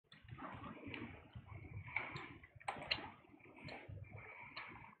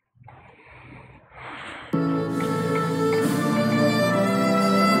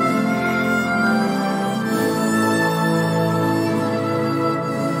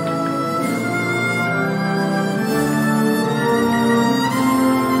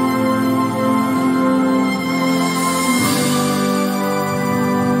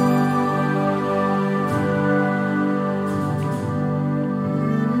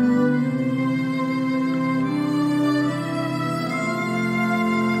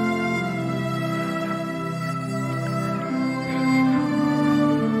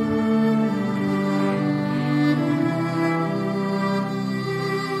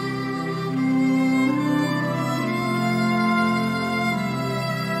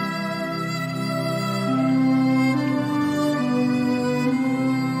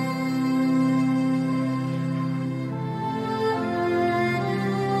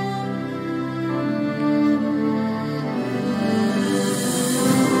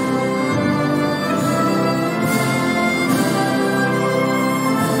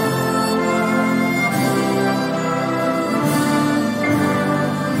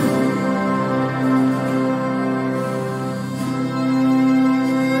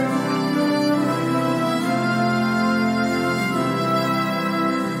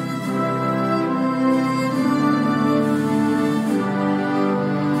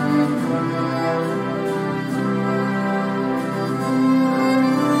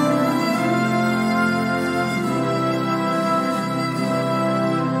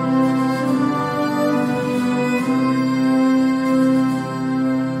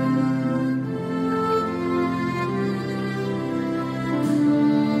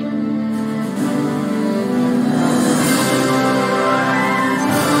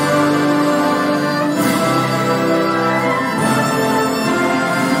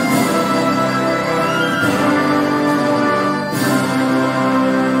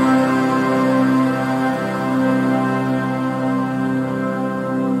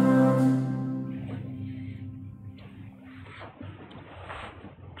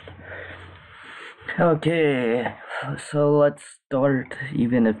Okay, so let's start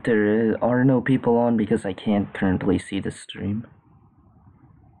even if there are no people on because I can't currently see the stream.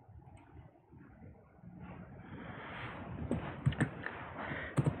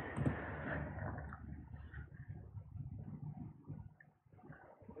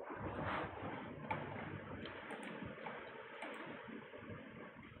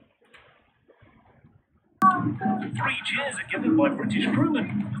 Three cheers are given by British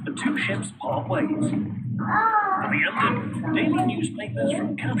crewmen. The two ships part ways. For the ending, daily newspapers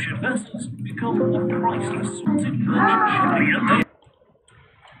from captured vessels become a priceless sorted merchant ship. For the ending.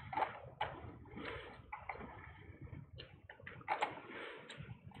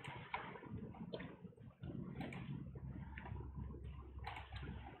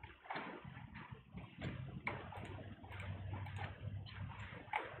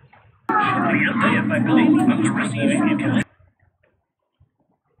 Effect daily news receiving information.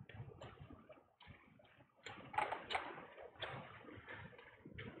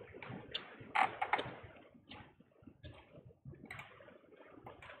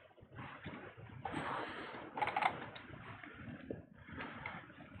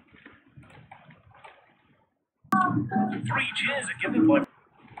 Three cheers are given by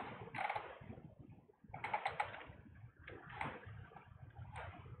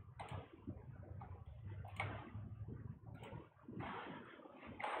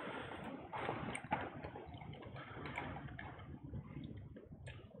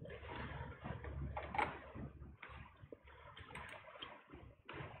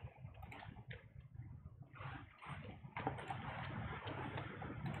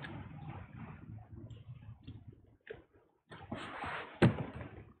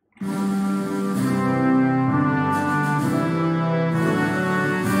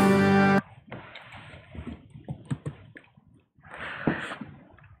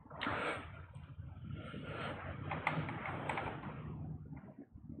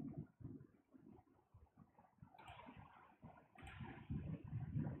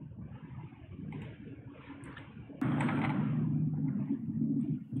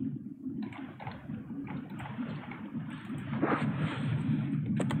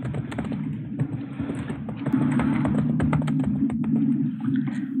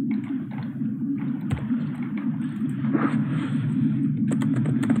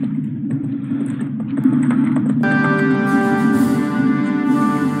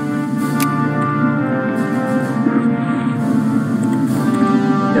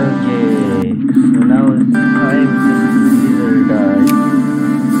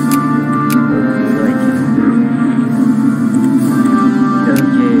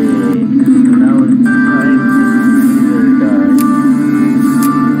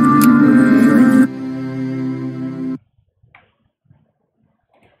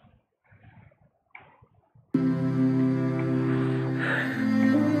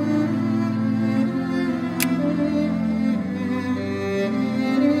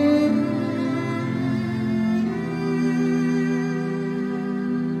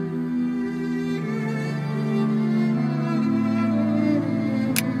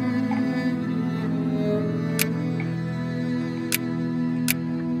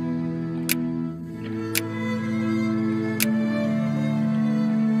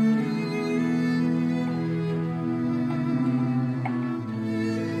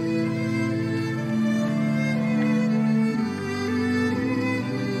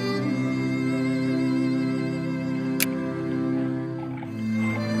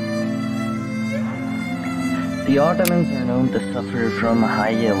The Ottomans are known to suffer from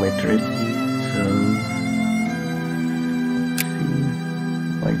high illiteracy, so let's see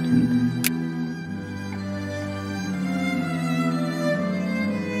what I can do.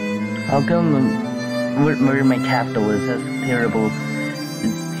 How come where my capital is as terrible?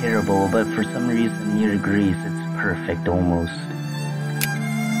 It's terrible, but for some reason near Greece it's perfect almost.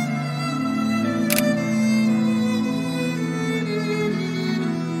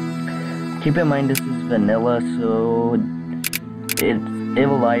 Keep in mind this is vanilla, so it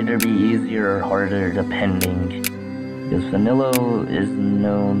will either be easier or harder depending, because vanilla is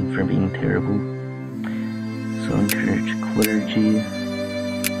known for being terrible. So encourage clergy.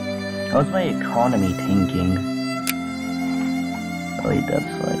 How's my economy tanking? Oh wait,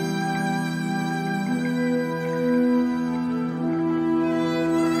 that's like...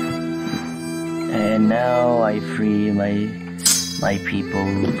 And now I free my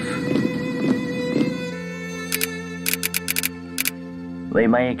peoples. Wait,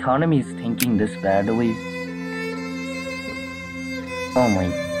 my economy's tanking this badly? Oh my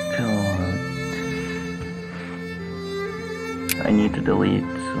god. I need to delete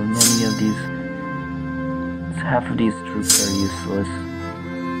so many of these half of these troops are useless.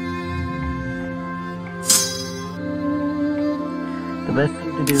 The best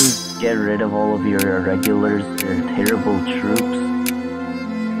thing to do is get rid of all of your irregulars. They're terrible troops.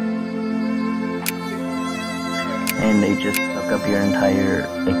 And they just suck up your entire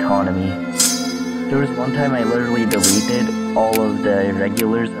economy. There was one time I literally deleted all of the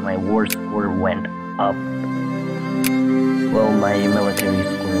irregulars and my war score went up. Well, my military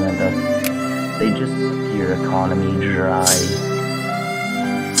score went up. They just suck your economy dry.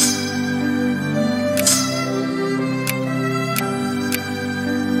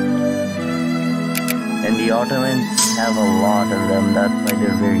 And the Ottomans have a lot of them, that's why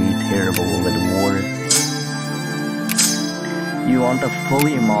they're very terrible with war. You want to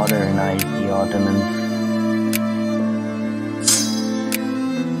fully modernize the Ottomans.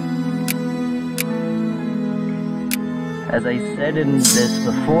 As I said in this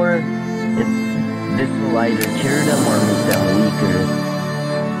before, this will either tear them or make them weaker.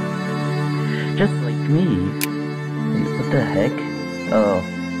 Just like me. Wait, what the heck? Oh,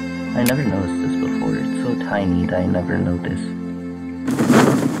 I never noticed this before. It's so tiny that I never noticed.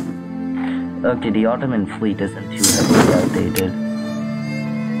 Okay, the Ottoman fleet isn't too heavily outdated.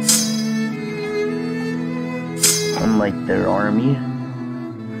 Unlike their army.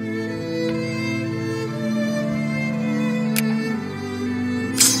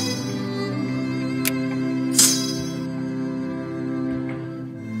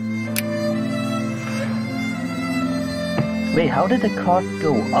 Wait, how did the cost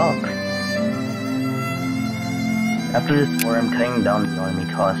go up? After this war, I'm cutting down the army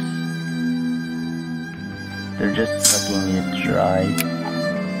costs. They're just sucking it dry.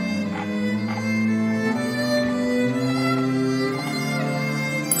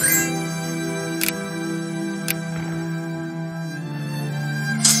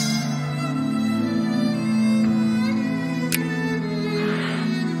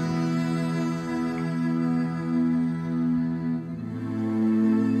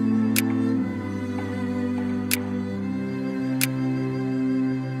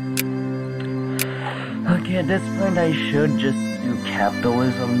 Okay, at this point I should just do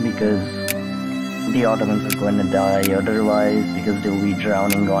capitalism because the Ottomans are going to die otherwise because they'll be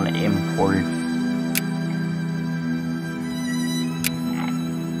drowning on imports.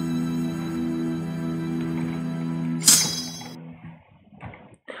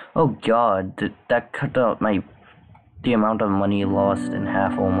 Oh god, that cut out the amount of money lost in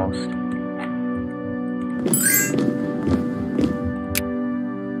half almost.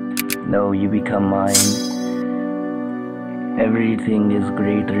 No, you become mine. Everything is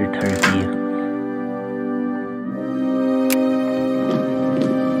greater Turkey.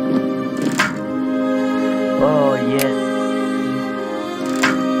 Oh, yes.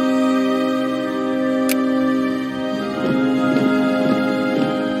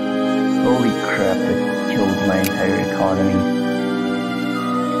 Holy crap, that killed my entire economy.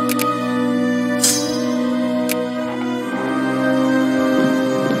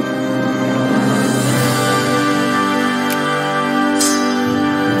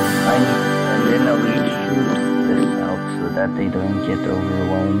 That they don't get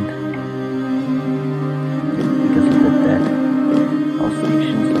overwhelmed because of the debt. I'll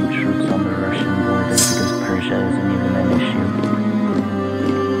station some troops on the Russian border because Persia isn't even an issue.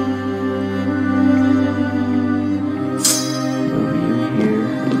 Move you here.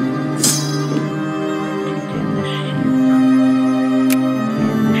 Get in the sheep.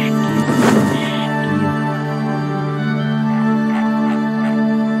 In the sheep.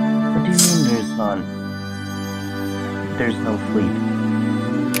 What do you mean there's not? There's no fleet.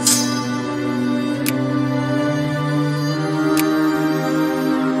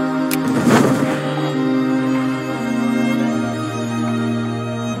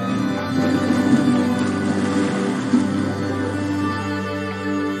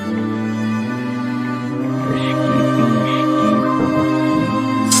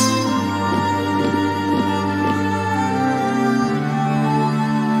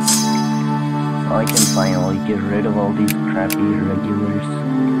 I can finally get rid of all these crappy irregulars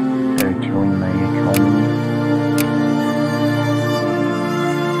that are killing my economy.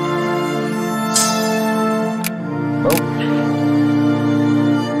 Oh!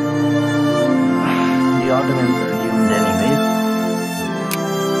 The Ottomans are doomed anyways.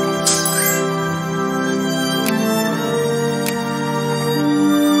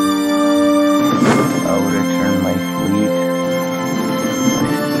 I'll return my fleet. My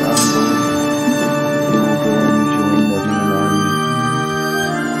stumbles.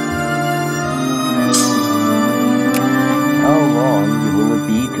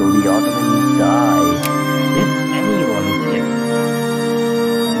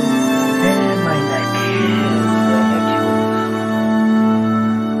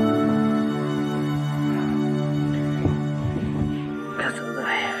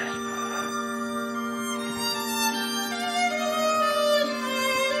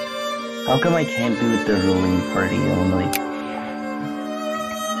 How come I can't do it the ruling party only?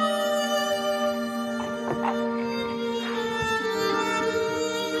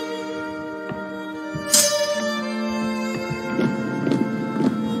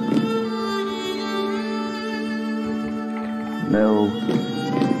 No,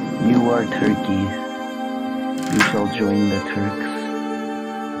 you are Turkey. You shall join the Turks.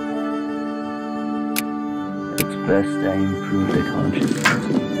 It's best I improve the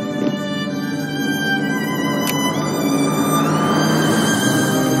consciousness.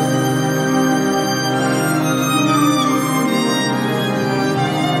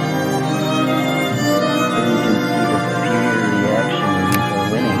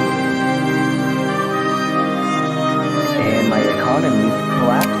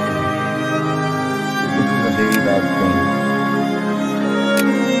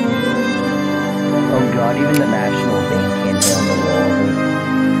 Even the National Bank can't handle all of it.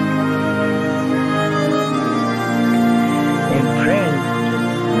 And France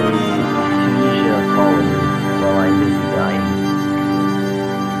just made Tunisia a colony while I'm busy dying.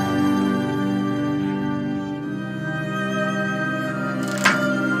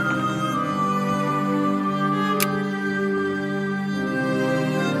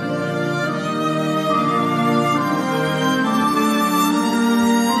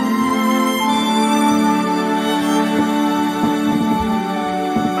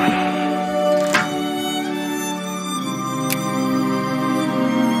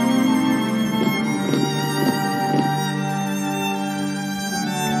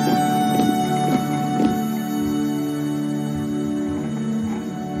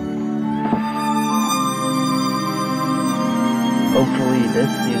 Hopefully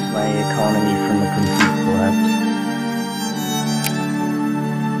this saves my economy from the complete collapse.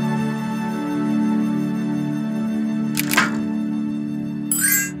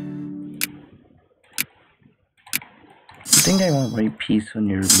 You think I won't write peace when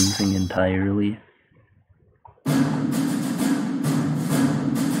you're losing entirely?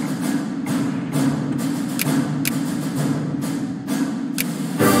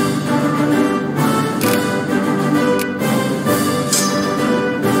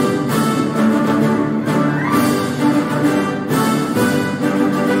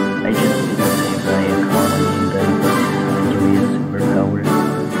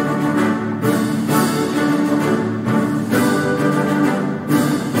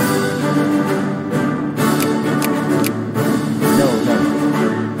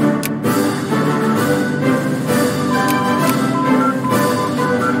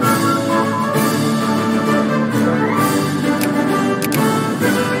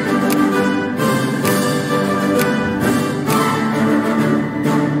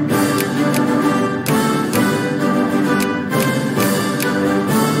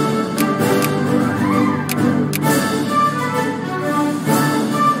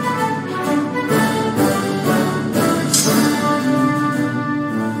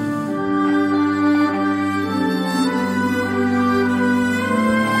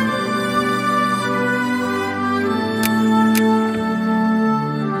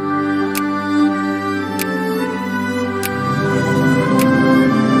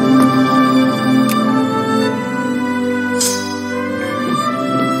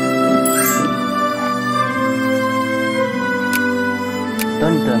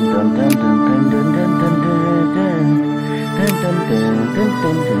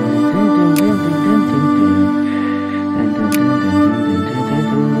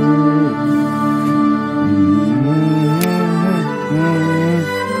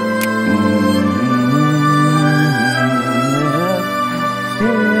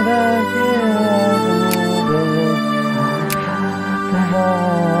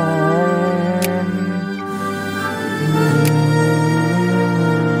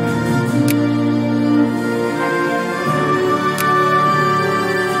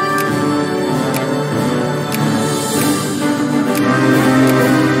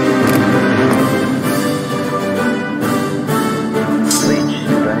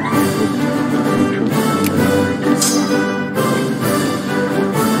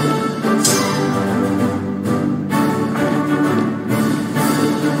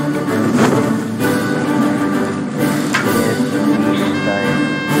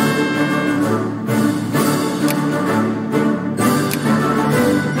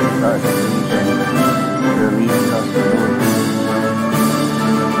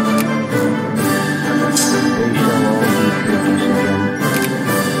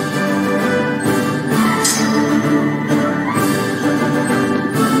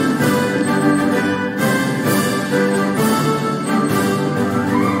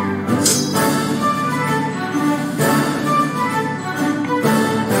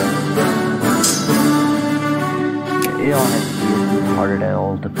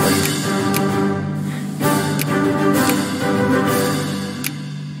 of the place.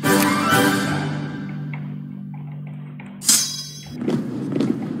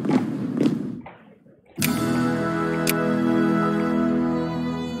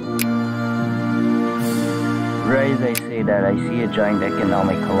 Right as I say that, I see a giant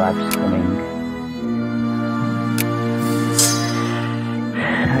economic collapse coming.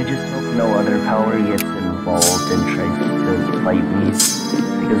 I just hope no other power gets involved and tries to fight me,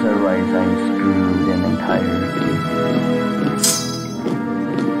 because otherwise I'm screwed in entirety.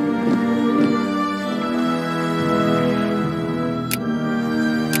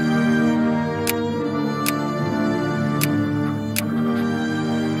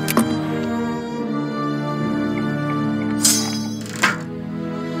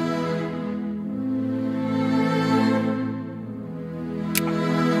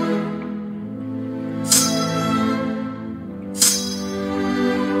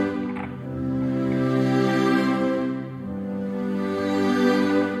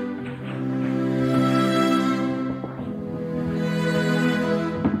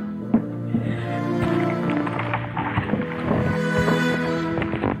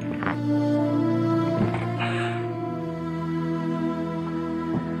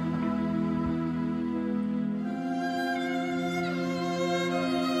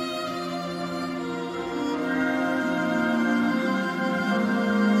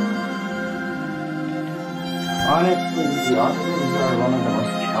 Honestly, the Ottomans are one of the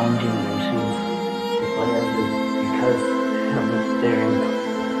most challenging nations to play as because of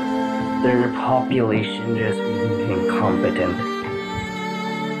their population just being incompetent.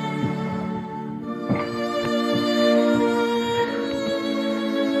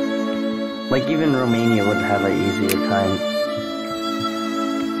 Like even Romania would have an easier time.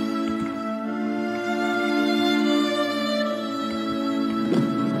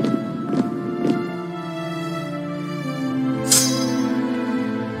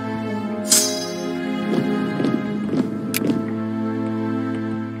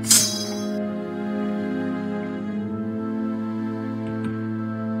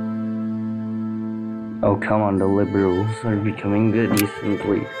 Oh come on, the liberals are becoming a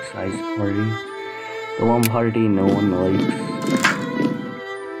decently sized party. The one party no one likes.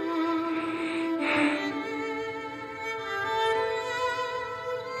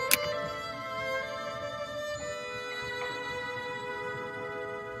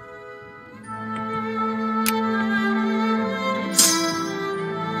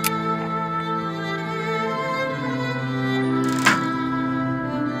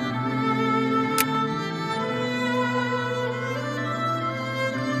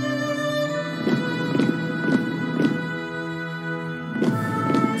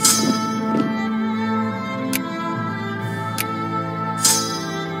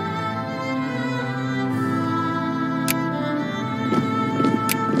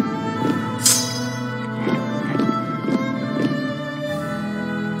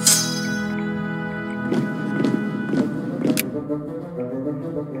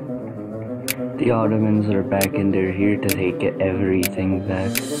 The Ottomans are back and they're here to take everything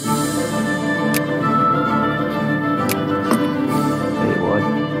back. Wait, what?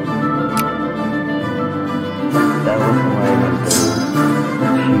 That wasn't why I meant to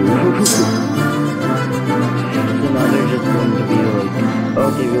shoot. So now they're just going to be like,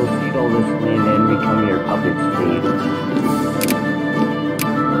 okay, we'll cede all this land and become your puppet state.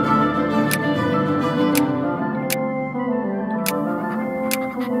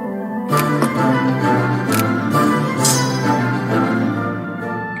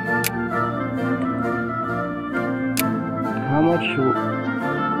 How much?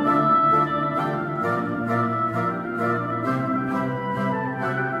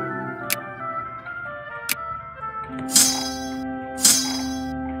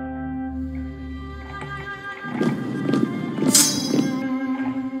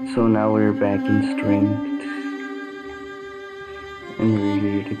 So now we're back in strength, and we're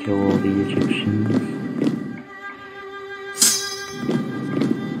here to kill all the Egyptians.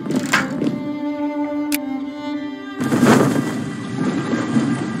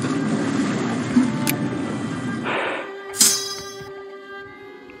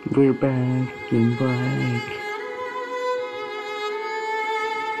 We're back in black.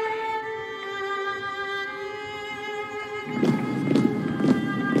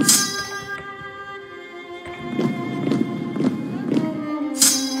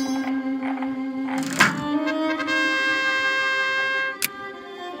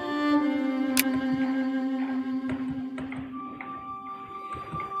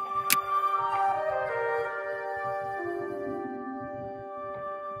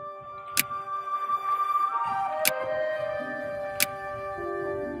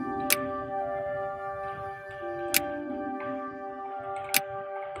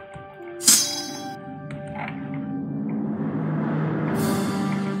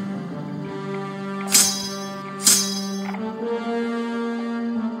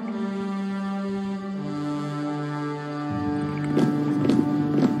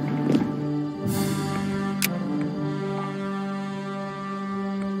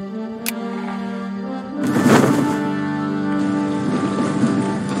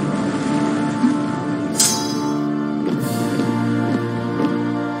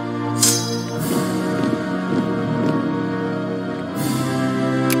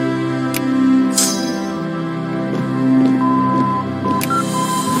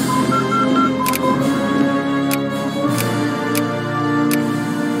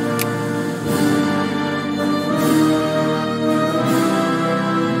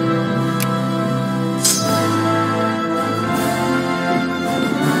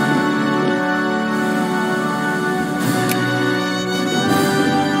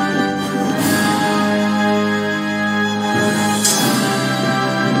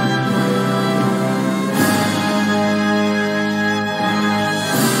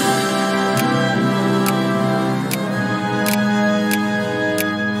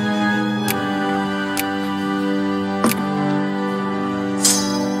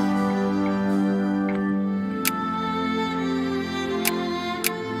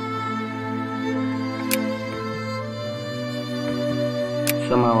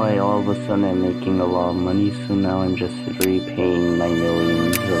 somehow all of a sudden am making a lot of money, so now I'm just repaying my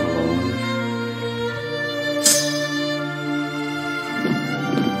millions of loans.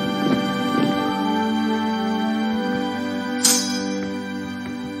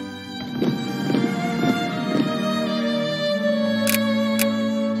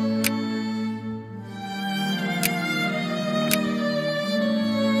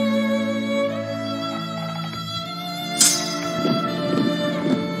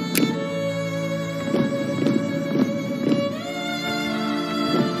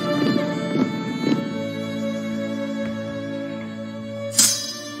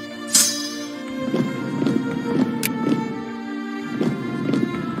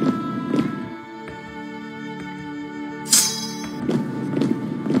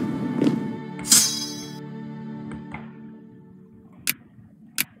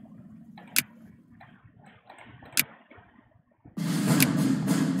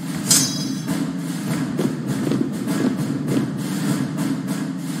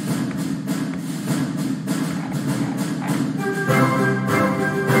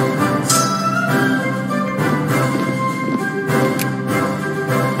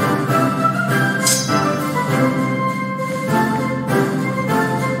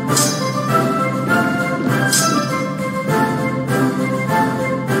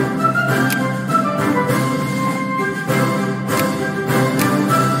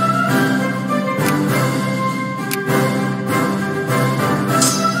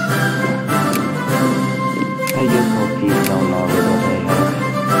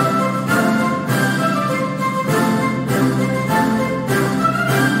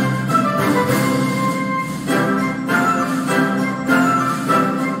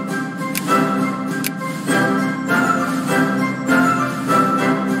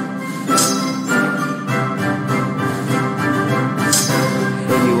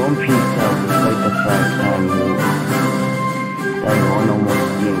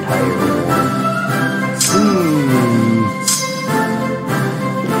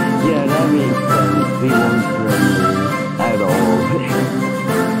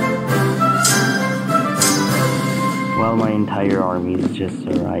 While my entire army is just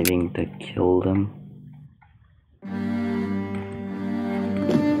arriving to kill them.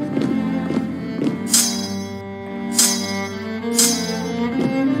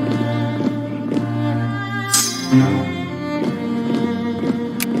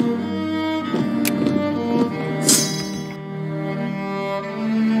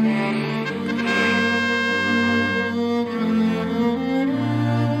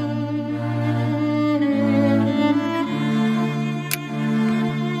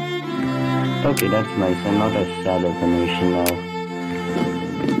 Okay, that's nice. I'm not as sad as a nation now.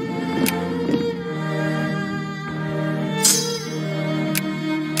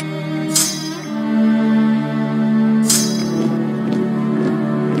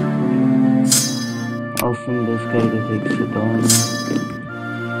 I'll send this guy to take Sedan.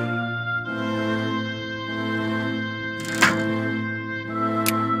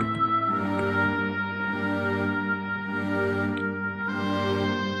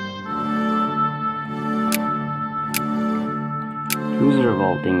 Who's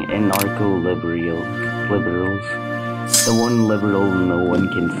revolting? Anarcho-liberals. The one liberal no one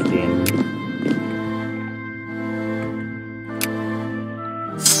can stand.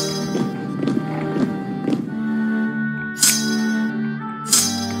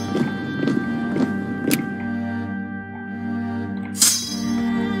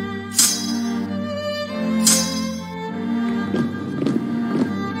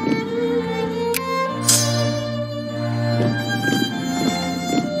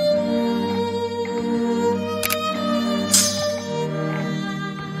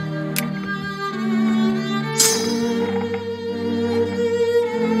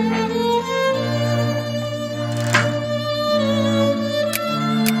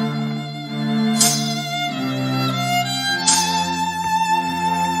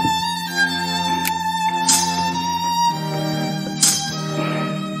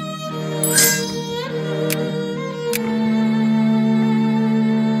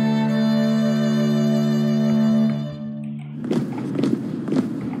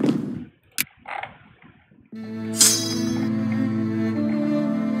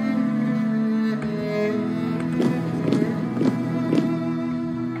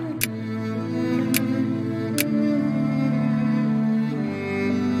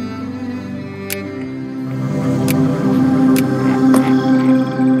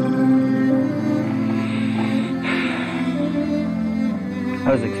 I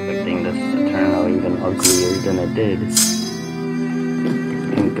was expecting this to turn out even uglier than it did.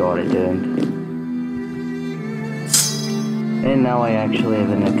 it didn't. And now I actually have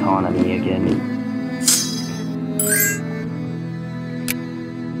an economy again.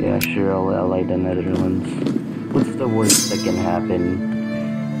 Yeah, sure, I'll ally the Netherlands. What's the worst that can happen?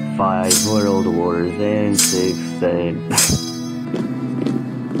 5 world wars and 6 and...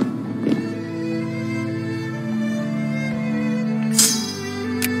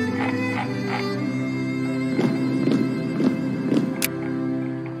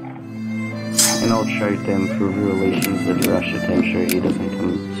 And I'll try to improve relations with Russia to ensure he doesn't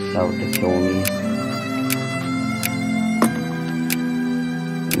come south to kill me.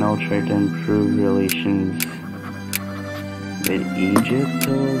 And I'll try to improve relations with Egypt a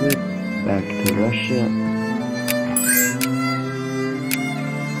little bit, back to Russia.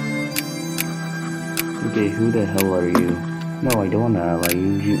 Okay, who the hell are you? No, I don't wanna ally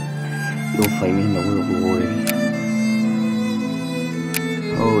you. You'll fight me in the World Wars.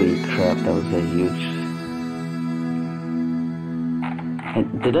 Holy crap, that was a huge...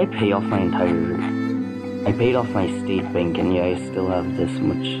 Did I pay off my entire... I paid off my state bank, and yeah, I still have this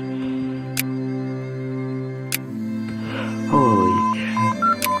much. Holy crap.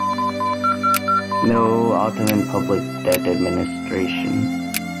 No Ottoman Public Debt Administration.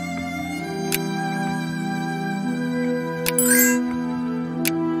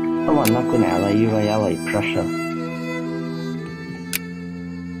 Oh, I'm not gonna ally you, I ally Prussia.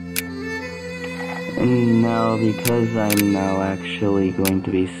 And now, because I'm now actually going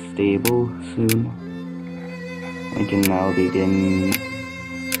to be stable soon, I can now begin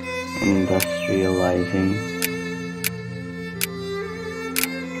industrializing.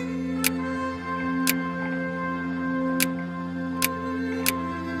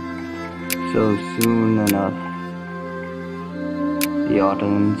 So soon enough, the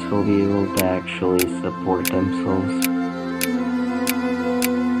Ottomans will be able to actually support themselves.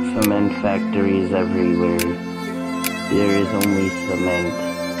 Cement factories everywhere. There is only cement.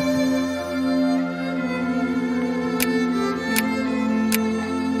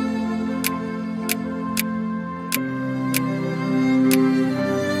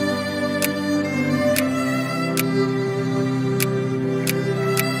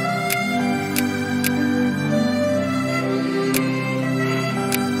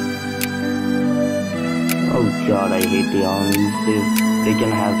 Oh god, I hate the Ottomans. They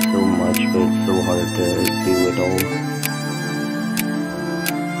can have so much, but it's so hard to do it all.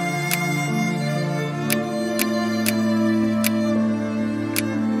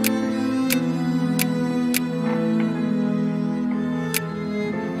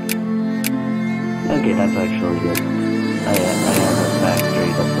 Okay, that's actually good. I have a factory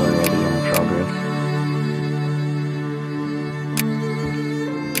that's already in progress.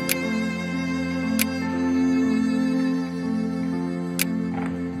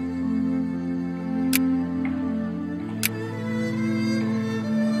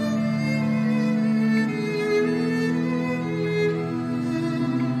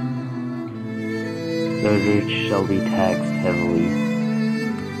 The rich shall be taxed heavily,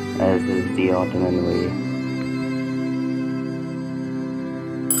 as is the Ottoman way.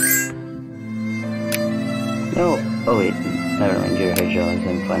 No, oh wait, never mind, you're Hejaz,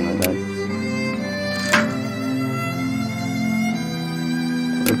 I'm fine with that.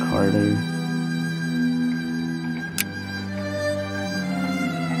 Ricardo.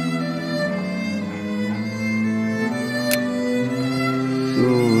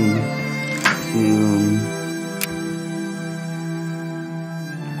 Soon.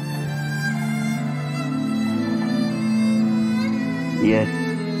 Yes,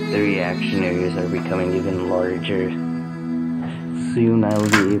 the reaction areas are becoming even larger. Soon I'll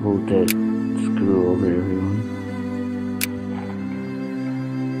be able to screw over everyone.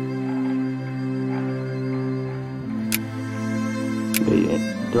 Wait,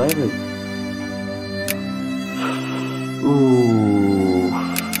 do I have a... Ooh,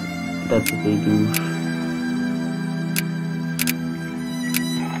 that's a big oof.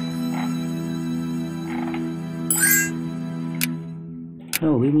 No,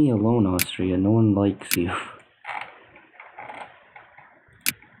 leave me alone, Austria. No one likes you.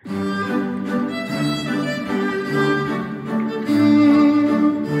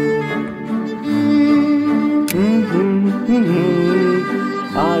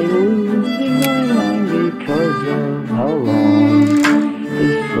 I'm losing my mind because of how long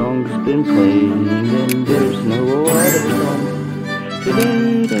this song's been playing, and there's no other song.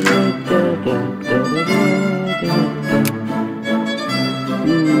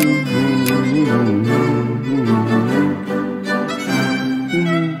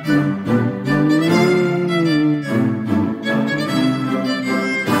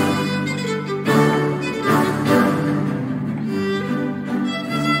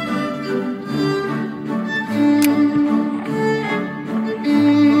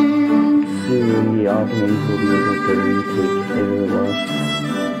 Ottomans will be able to retake their loss.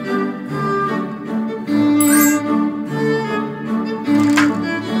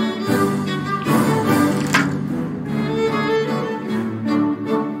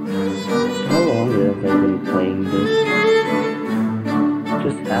 How long have I been playing this?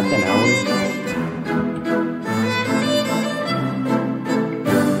 Just half an hour?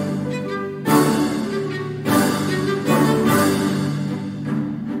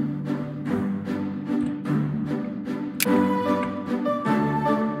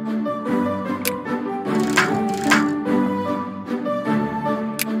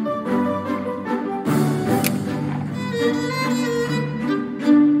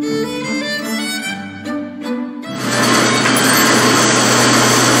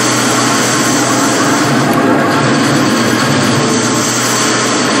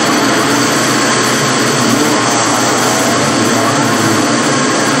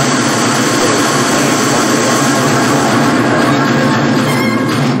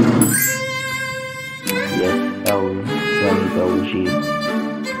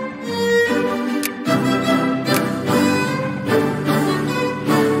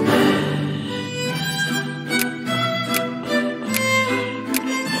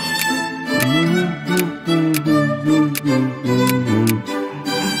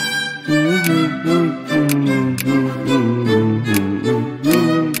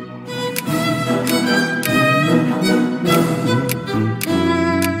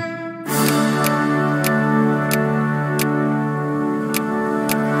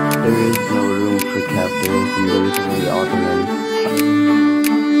 There is no room for capitalism in the Ottoman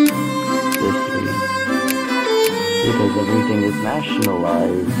history because everything is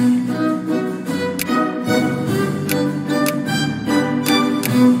nationalized.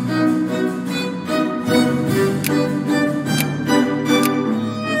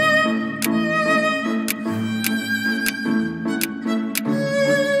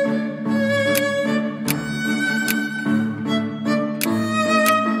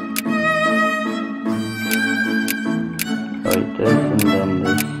 Like this and then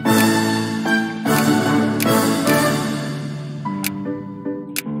this.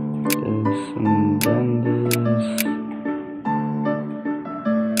 This and then this.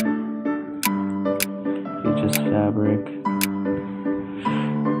 You just fabric.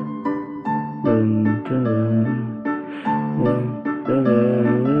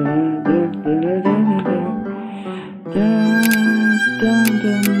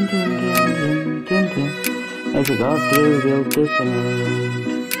 I forgot to build this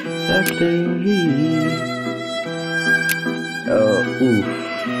factory. Oh, oof.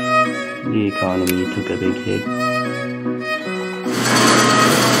 The economy took a big hit.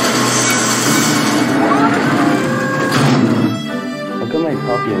 How come my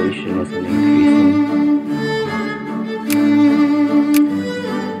population isn't increasing?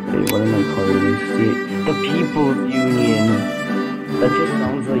 Wait, what am I calling this? The People's Union. That just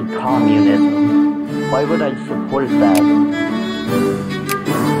sounds like communism. Why would I support that?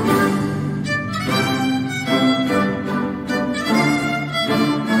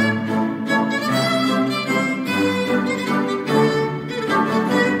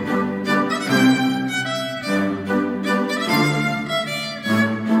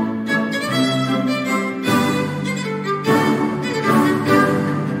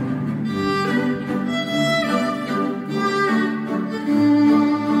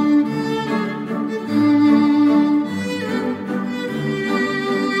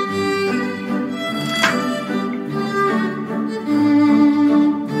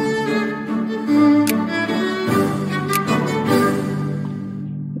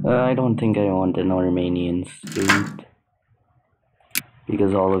 I don't think I want an Armenian state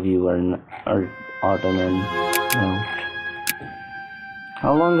because all of you are Ottoman. No.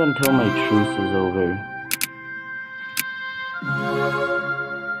 How long until my truce is over?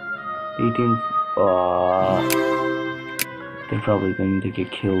 18. They're probably going to get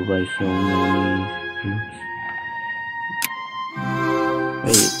killed by so many groups.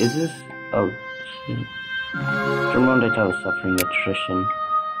 Wait, is this? Oh, shit. For a moment I thought I was suffering attrition.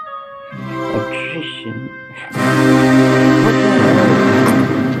 Attrition. What the hell?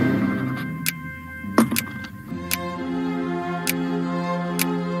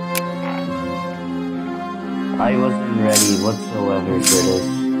 I wasn't ready whatsoever for this.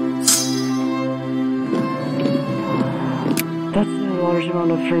 That's a large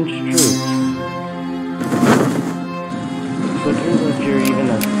amount of French troops. So it turns out you're even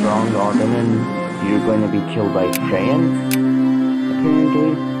a strong Ottoman, you're going to be killed by France,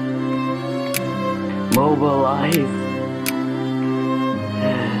 apparently. Mobilize.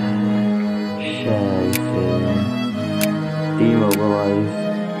 Shut Okay, so demobilize.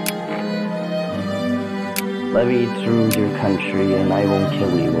 Let me through your country and I won't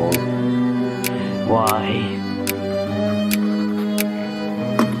kill you all. Why?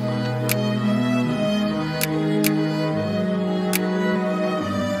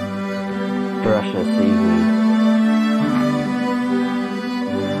 Russia, save me.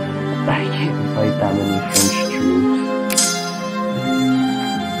 I can't fight that many French troops.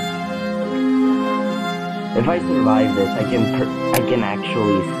 If I survive this, I can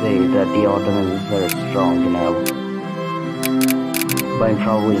actually say that the Ottomans are strong now. But I'm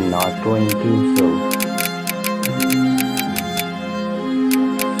probably not going to, so...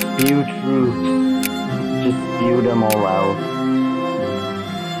 Spew troops. Just spew them all out.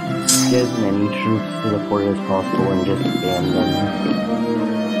 Get as many troops to the port as possible and just ban them.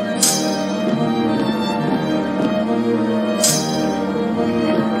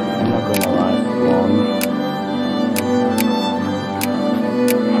 I'm not gonna last long.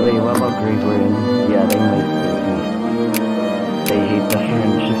 Wait, what about Great Britain? Yeah, they might save me. They hate the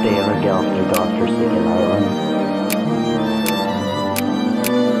French if they ever get off their godforsaken island.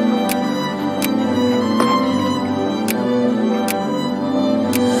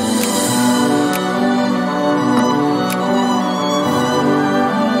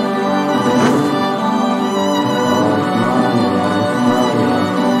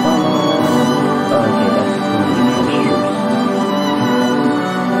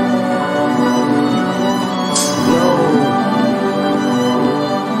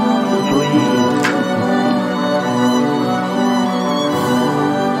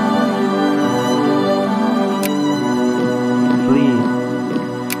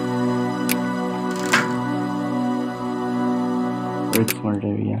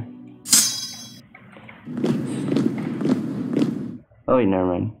 Area. Oh wait, never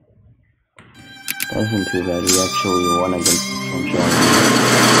mind. That isn't too bad. We actually won against the French army.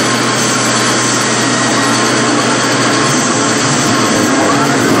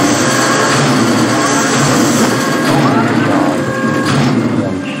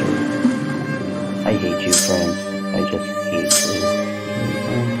 I hate you, France. I just hate you.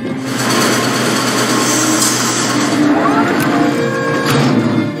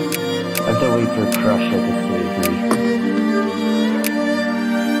 I have to wait for Prussia to save me.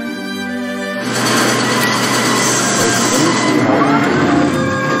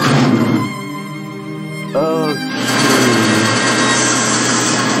 Oh,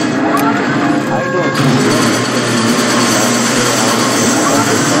 I don't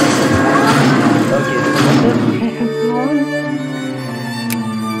okay, so what does France want?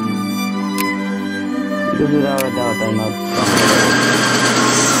 Because without a doubt, I'm not strong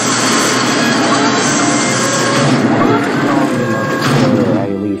enough to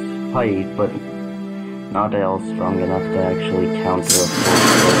at least fight, but not at all strong enough to actually counter a full.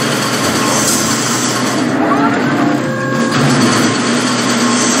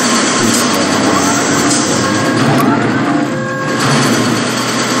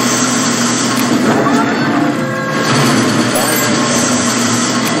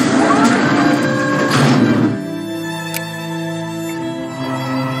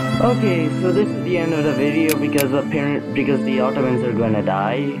 Okay, so this is the end of the video because the Ottomans are gonna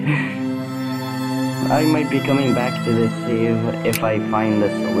die. I might be coming back to this save if I find the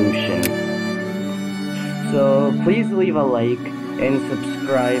solution. So please leave a like and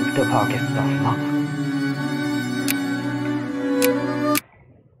subscribe to Pakistan.